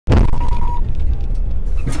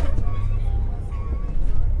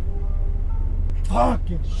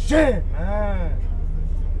fucking shit, man.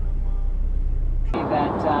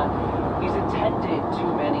 That he's attended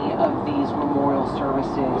too many of these memorial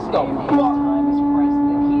services in his time as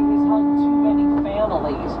president. He has helped too many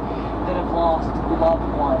families that have lost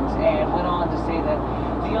loved ones, and went on to say that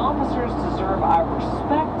the officers deserve our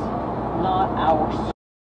respect, not our support.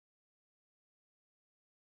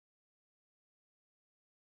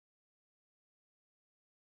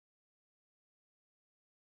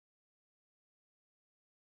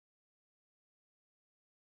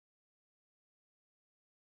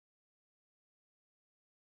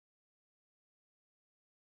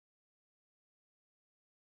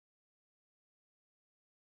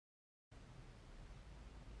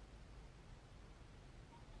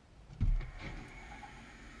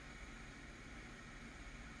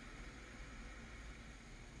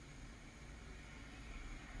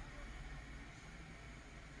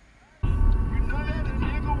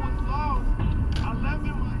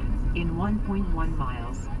 In 1.1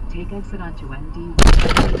 miles, take exit onto MD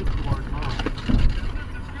toward Mall.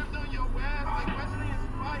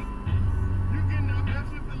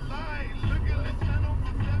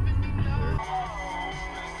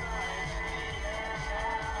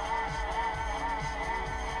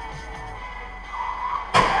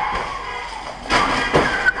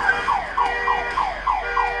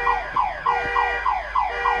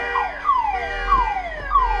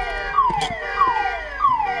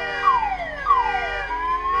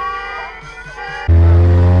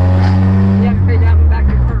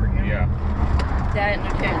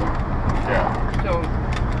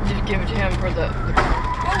 Give it to him for the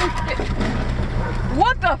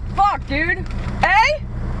what the fuck, dude? Hey?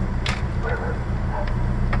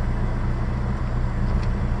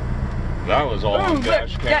 That was all on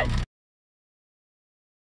dash cam.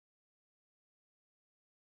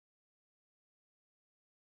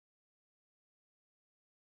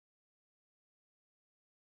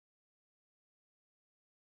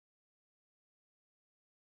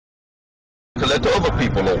 To let the other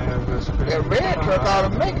people over. That red truck ought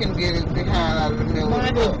to make him get his behind out of the middle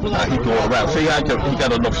of the road. Now he going around. See, he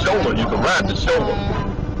got enough shoulder. You can ride the shoulder.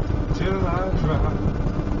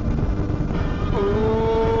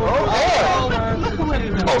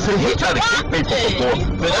 Oh, see, he trying to keep people from going.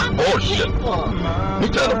 Man, that's bullshit. He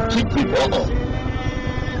trying to keep people.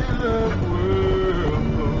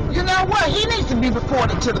 You know what? He needs to be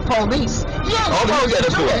reported to the police. He ain't All you supposed got to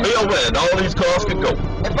do is bill red. All these cars can go.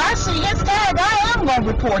 If I see his tag, I am going to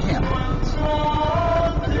report him.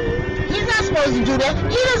 He's not supposed to do that.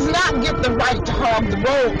 He does not get the right to harm the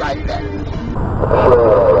road like that.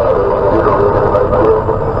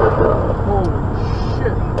 Holy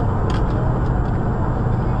shit.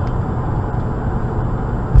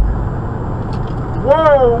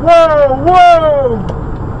 Whoa, whoa, whoa!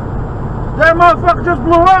 That motherfucker just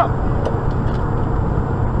blew up!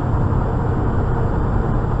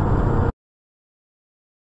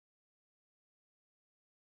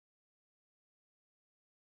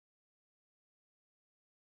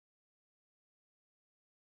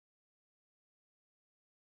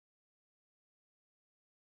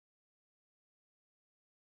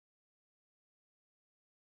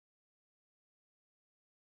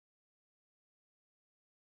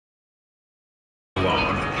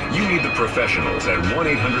 You need the professionals at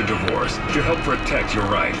 1-800-DIVORCE to help protect your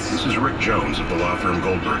rights. This is Rick Jones of the law firm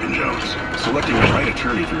Goldberg & Jones. Selecting the right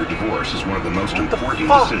attorney for your divorce is one of the most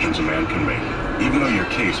important decisions a man can make. Even though your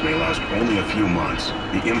case may last only a few months,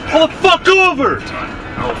 the impact... Pull the fuck over!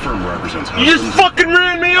 Our firm represents You just fucking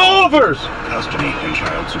ran me over! Custody and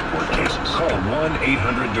child support cases. Call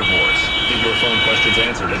 1-800-DIVORCE. Get your phone questions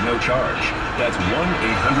answered at no charge. That's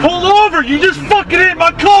 1-800... Pull over! You just fucking hit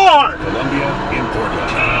my car! Columbia in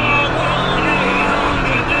Portland.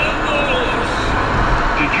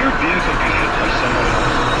 Did your vehicle get hit by someone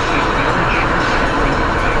else? Is their insurance covering the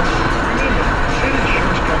claim? Remember, an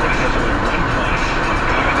insurance company has only one client, a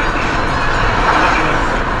guy that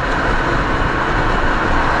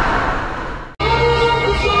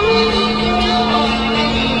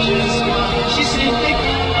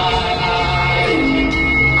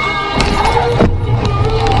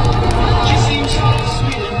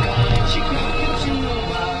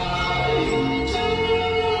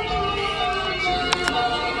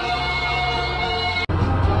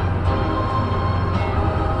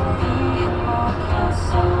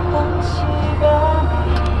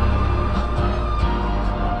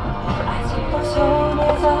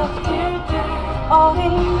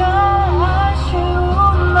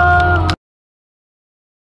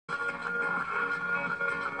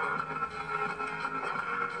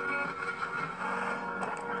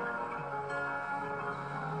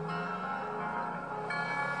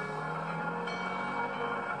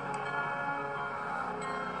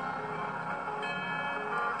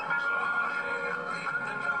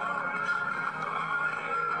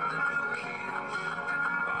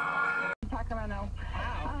Toronto.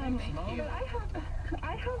 But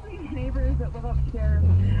I have these neighbors that live upstairs,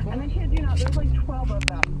 and I kid you not, there's like 12 of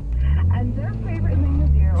them. And their favorite thing to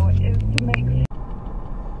do is to make...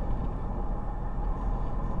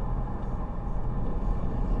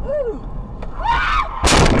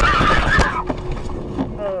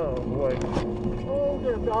 Oh boy. Oh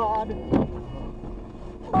dear God.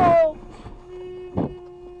 Oh!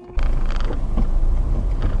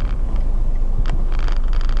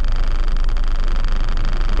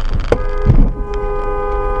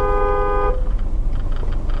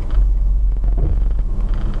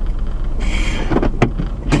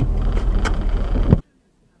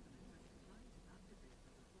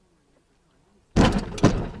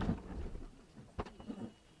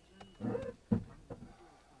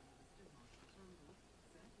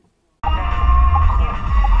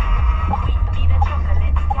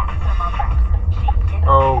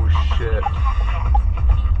 Oh shit.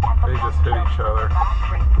 They just hit each other.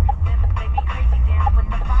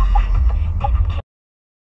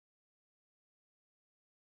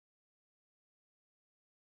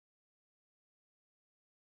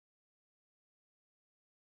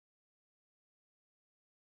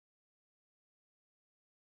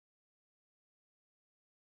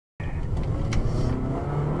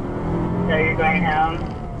 So you're going home?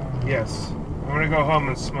 Yes. I'm gonna go home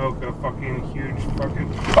and smoke a fucking huge fucking...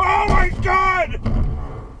 Oh my God!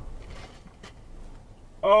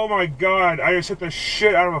 Oh my God, I just hit the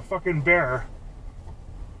shit out of a fucking bear.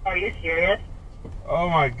 Are you serious? Oh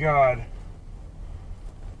my God.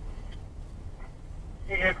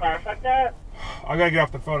 Did your car fucked up? I gotta get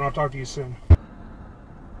off the phone, I'll talk to you soon.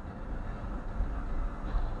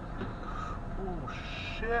 Oh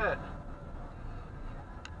shit.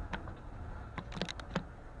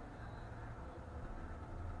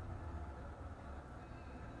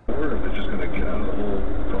 They're just going to get out of the whole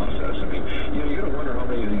process. I mean, you got to wonder how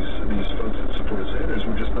many of these folks that supported Sanders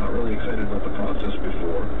were just not really excited about the process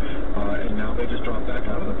before, and now they just drop back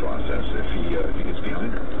out of the process if he gets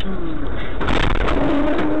behind her.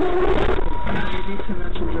 Maybe to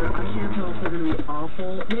Messenger. I can't tell if they're going to be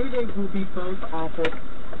awful. Maybe they will be both awful.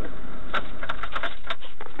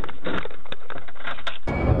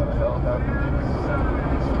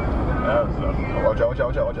 Watch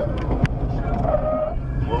out.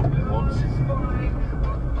 Whoops.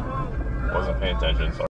 Wasn't paying attention, sorry.